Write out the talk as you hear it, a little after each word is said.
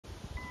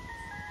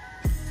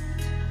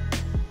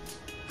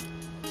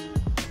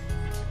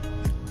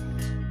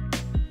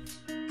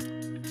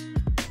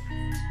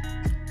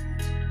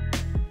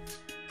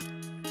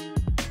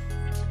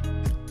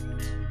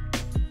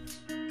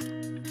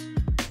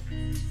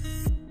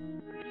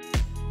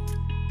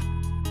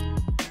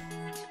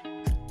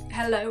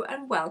Hello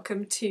and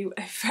welcome to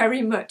a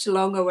very much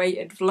long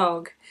awaited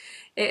vlog.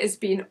 It has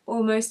been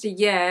almost a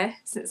year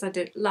since I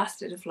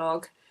last did a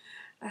vlog.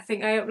 I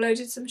think I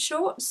uploaded some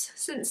shorts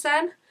since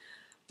then,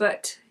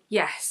 but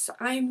yes,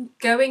 I'm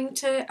going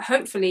to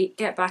hopefully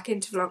get back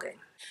into vlogging.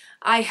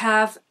 I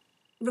have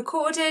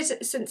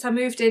recorded, since I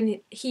moved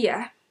in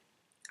here,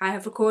 I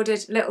have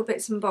recorded little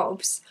bits and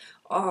bobs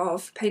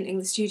of painting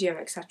the studio,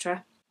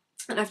 etc.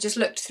 And I've just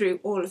looked through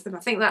all of them. I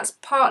think that's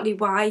partly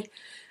why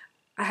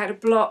I had a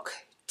block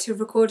to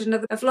record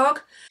another vlog,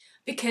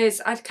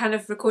 because I'd kind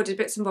of recorded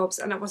bits and bobs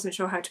and I wasn't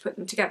sure how to put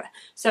them together.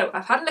 So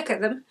I've had a look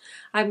at them.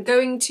 I'm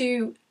going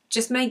to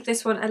just make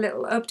this one a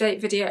little update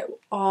video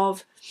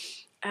of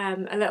a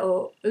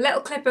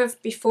little clip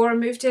of before I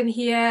moved in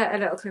here, a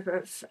little clip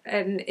of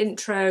an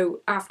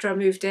intro after I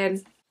moved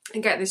in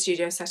and getting the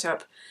studio set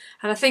up.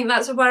 And I think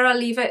that's where I'll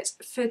leave it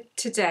for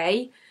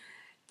today,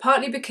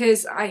 partly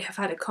because I have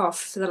had a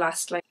cough for the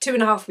last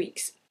 2.5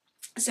 weeks.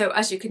 So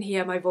as you can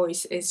hear, my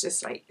voice is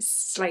just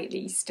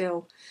slightly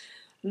still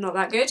not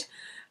that good.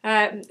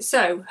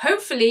 So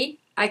hopefully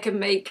I can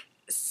make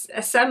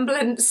a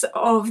semblance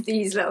of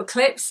these little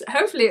clips.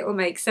 Hopefully it will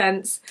make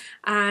sense,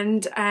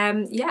 and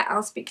yeah,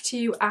 I'll speak to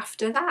you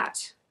after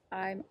that.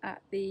 I'm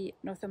at the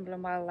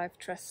Northumberland Wildlife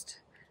Trust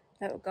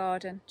little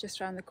garden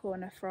just around the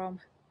corner from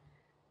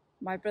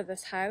my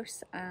brother's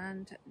house,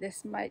 and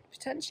this might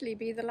potentially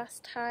be the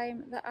last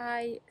time that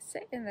I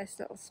sit in this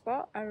little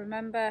spot. I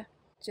remember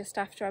just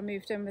after I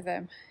moved in with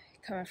him,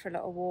 coming for a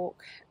little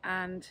walk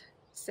and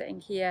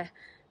sitting here.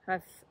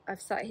 I've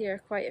sat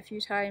here quite a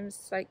few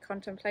times,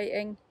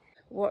 contemplating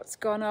what's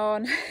gone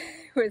on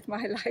with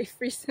my life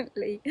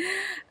recently,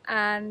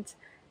 and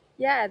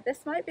yeah,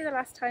 this might be the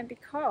last time,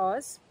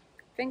 because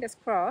fingers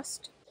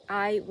crossed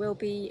I will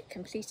be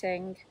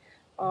completing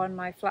on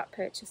my flat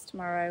purchase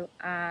tomorrow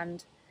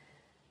and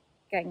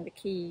getting the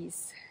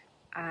keys,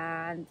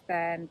 and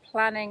then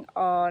planning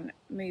on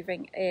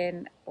moving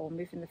in, or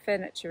moving the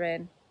furniture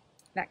in,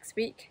 next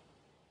week.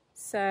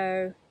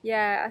 So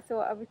yeah, I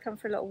thought I would come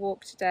for a little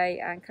walk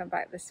today and come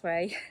back this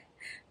way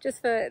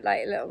just for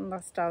a little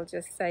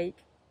nostalgia's sake.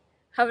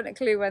 Haven't a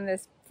clue when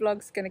this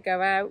vlog's going to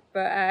go out,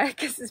 but I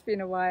guess it's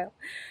been a while.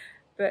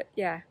 But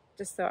yeah,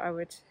 just thought I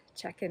would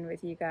check in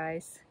with you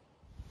guys.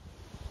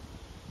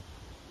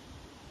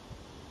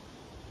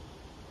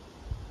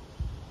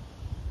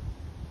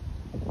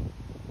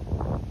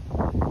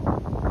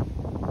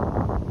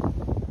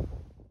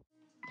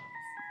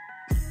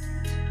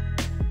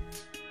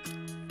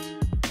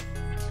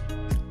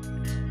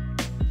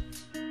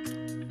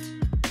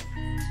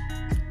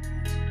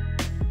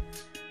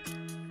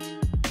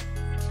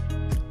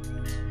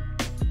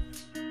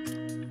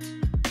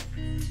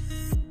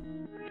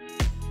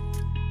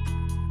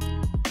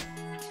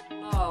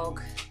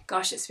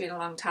 Gosh, it's been a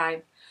long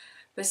time,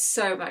 but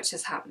so much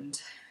has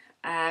happened.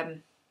 I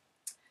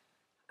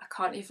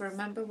can't even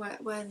remember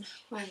when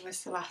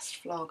was the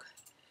last vlog?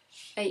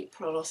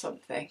 April or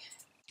something.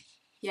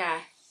 Yeah,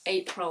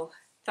 April.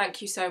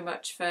 Thank you so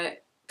much for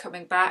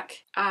coming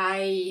back.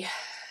 I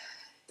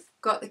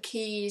got the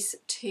keys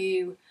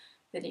to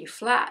the new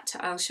flat.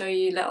 I'll show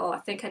you I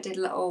think I did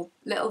little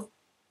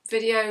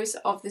videos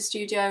of the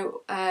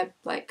studio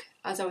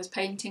as I was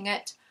painting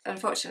it.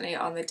 Unfortunately,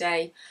 on the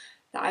day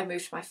that I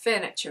moved my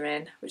furniture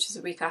in, which is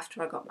a week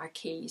after I got my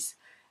keys,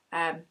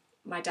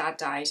 my dad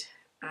died,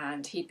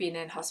 and he'd been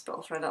in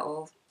hospital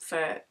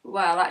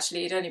well,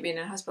 actually he'd only been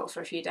in hospital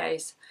for a few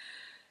days.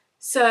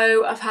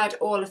 So I've had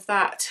all of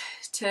that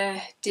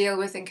to deal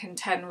with and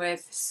contend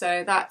with,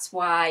 so that's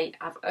why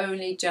I've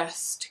only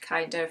just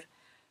kind of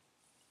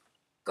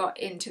got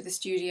into the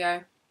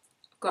studio.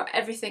 Got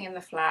everything in the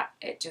flat,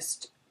 it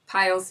just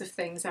piles of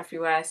things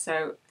everywhere,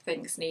 so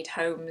things need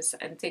homes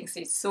and things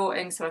need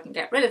sorting, so I can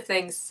get rid of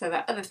things so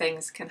that other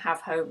things can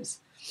have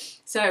homes.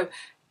 So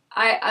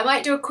I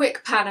might do a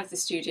quick pan of the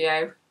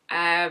studio,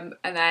 and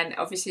then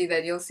obviously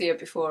you'll see a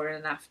before and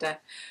an after.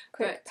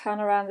 Quick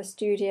pan around the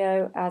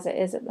studio as it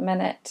is at the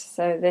minute.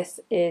 So this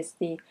is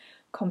the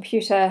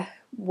computer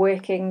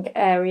working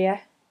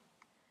area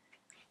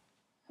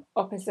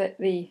opposite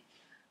the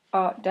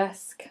art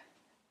desk,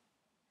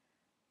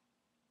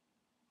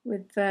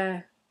 with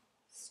the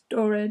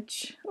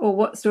storage, or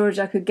what storage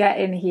I could get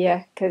in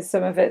here, because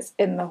some of it's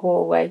in the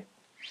hallway.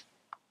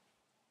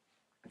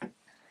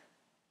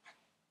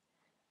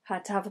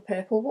 Had to have a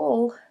purple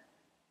wall.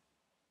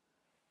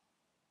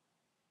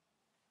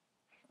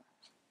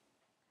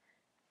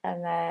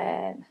 And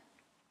then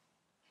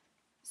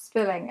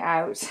spilling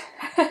out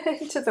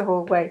into the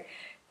hallway,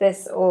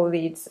 this all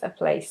needs a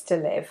place to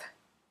live.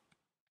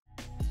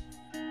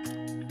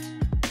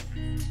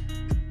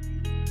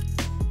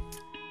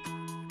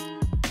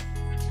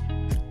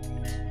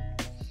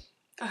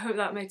 I hope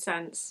that made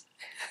sense.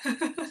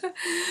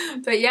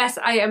 But yes,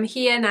 I am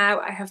here now.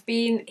 I have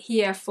been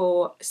here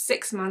for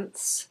 6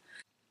 months.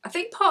 I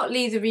think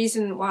partly the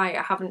reason why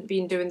I haven't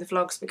been doing the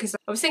vlogs, because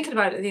I was thinking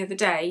about it the other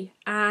day,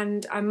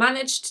 and I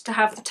managed to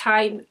have the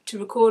time to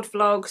record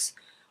vlogs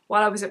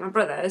while I was at my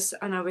brother's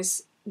and I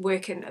was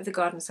working at the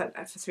garden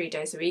centre for 3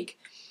 days a week.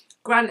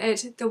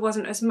 Granted, there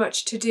wasn't as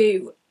much to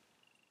do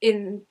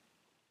in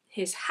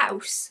his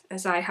house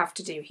as I have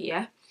to do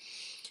here.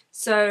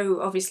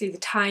 So obviously the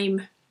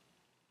time,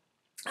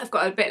 I've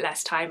got a bit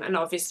less time, and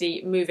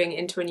obviously moving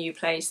into a new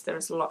place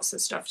there's lots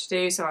of stuff to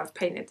do. So I've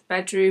painted the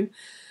bedroom,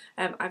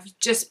 I've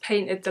just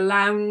painted the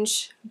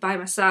lounge by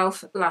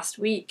myself last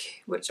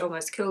week, which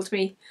almost killed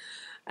me,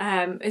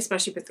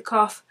 especially with the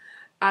cough.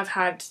 I've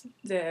had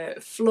the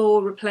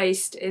floor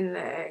replaced in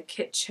the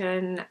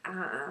kitchen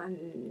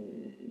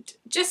and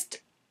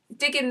just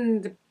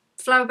digging the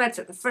flower beds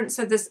at the front.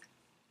 So there's,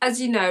 as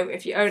you know,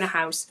 if you own a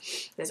house,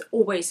 there's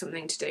always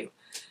something to do.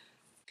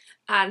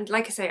 And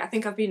like I say, I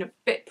think I've been a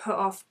bit put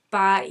off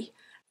by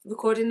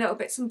recording little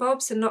bits and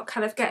bobs and not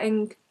kind of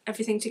getting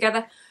everything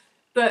together.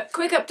 But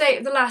quick update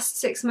of the last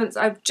 6 months.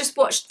 I've just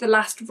watched the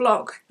last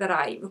vlog that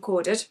I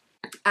recorded,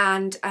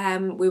 and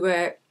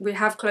we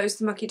have closed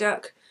the Mucky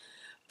Duck.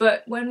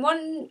 But when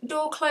one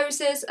door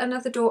closes,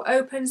 another door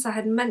opens. I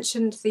had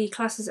mentioned the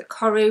classes at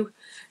Corru,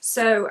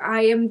 so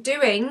I am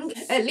doing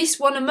at least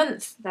one a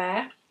month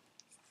there.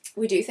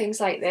 We do things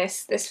like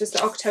this. This was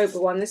the October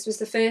one. This was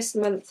the first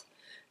month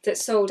that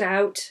sold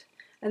out,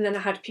 and then I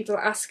had people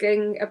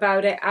asking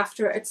about it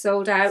after it had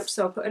sold out,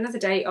 so I put another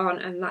date on,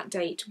 and that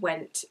date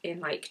went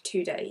in like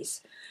 2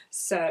 days.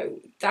 So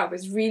that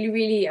was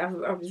really, I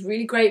was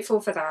really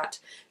grateful for that.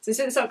 So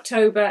since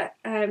October,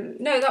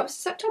 no, that was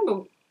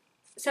September,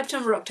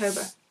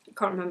 October, I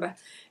can't remember.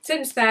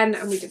 Since then,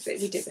 and we did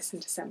this in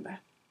December,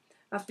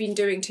 I've been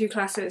doing 2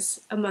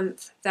 classes a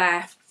month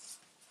there.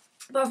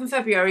 Apart from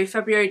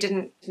February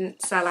didn't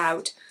sell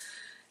out.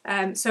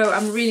 So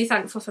I'm really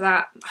thankful for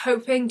that. I'm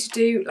hoping to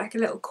do like a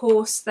little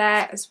course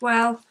there as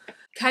well.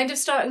 Kind of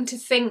starting to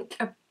think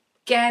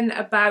again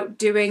about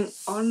doing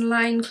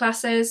online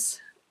classes,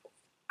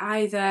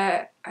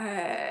 either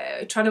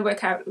trying to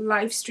work out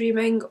live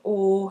streaming,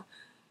 or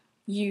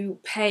you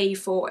pay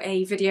for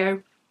a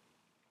video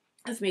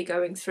of me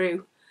going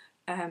through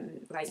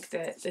like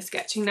the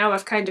sketching. Now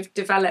I've kind of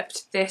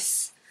developed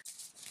this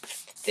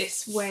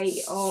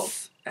way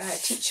of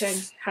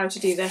teaching how to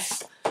do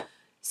this.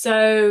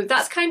 So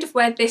that's kind of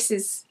where this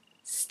is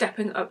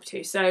stepping up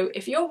to. So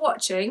if you're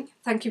watching,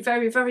 thank you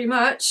very, very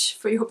much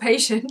for your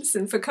patience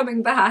and for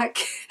coming back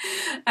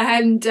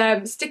and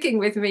sticking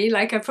with me,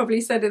 like I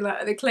probably said in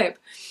that other clip.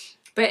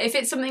 But if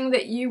it's something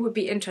that you would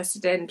be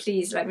interested in,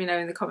 please let me know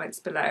in the comments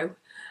below.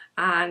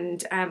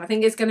 And I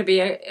think it's going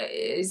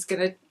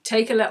to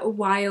take a little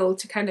while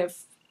to kind of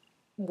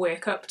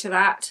work up to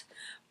that.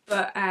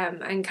 But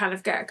and kind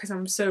of get, because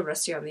I'm so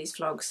rusty on these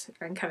vlogs,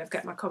 and kind of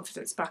get my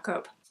confidence back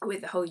up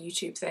with the whole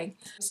YouTube thing.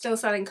 I'm still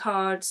selling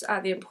cards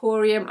at the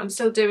Emporium. I'm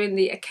still doing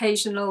the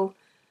occasional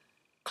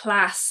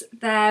class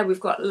there. We've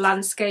got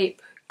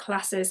landscape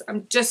classes.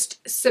 I'm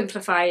just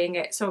simplifying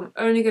it, so I'm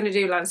only going to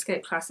do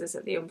landscape classes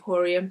at the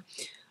Emporium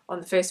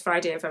on the first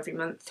Friday of every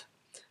month.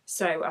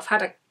 So I've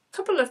had a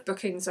couple of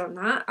bookings on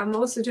that. I'm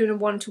also doing a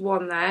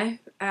one-to-one there.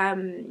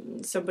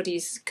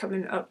 Somebody's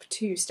coming up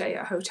to stay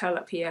at a hotel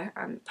up here,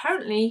 and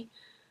apparently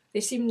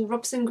they've seen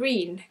Robson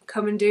Green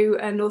come and do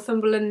a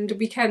Northumberland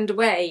weekend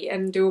away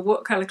and do a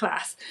watercolour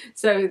class.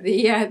 So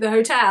the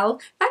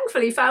hotel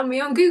thankfully found me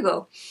on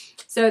Google.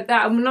 So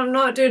that I'm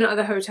not doing it at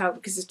the hotel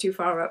because it's too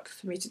far up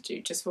for me to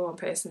do just for one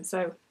person.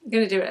 So I'm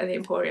going to do it at the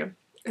Emporium.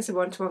 It's a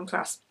one-to-one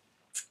class.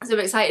 So I'm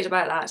excited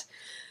about that.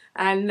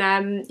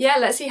 And yeah,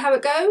 let's see how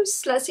it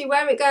goes, let's see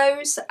where it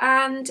goes,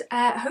 and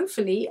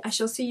hopefully I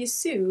shall see you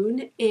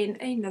soon in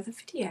another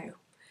video.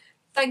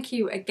 Thank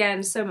you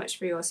again so much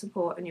for your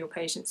support and your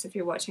patience if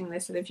you're watching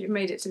this, and if you've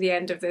made it to the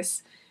end of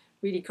this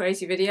really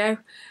crazy video,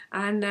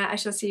 and I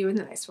shall see you in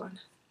the next one.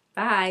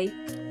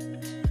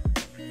 Bye!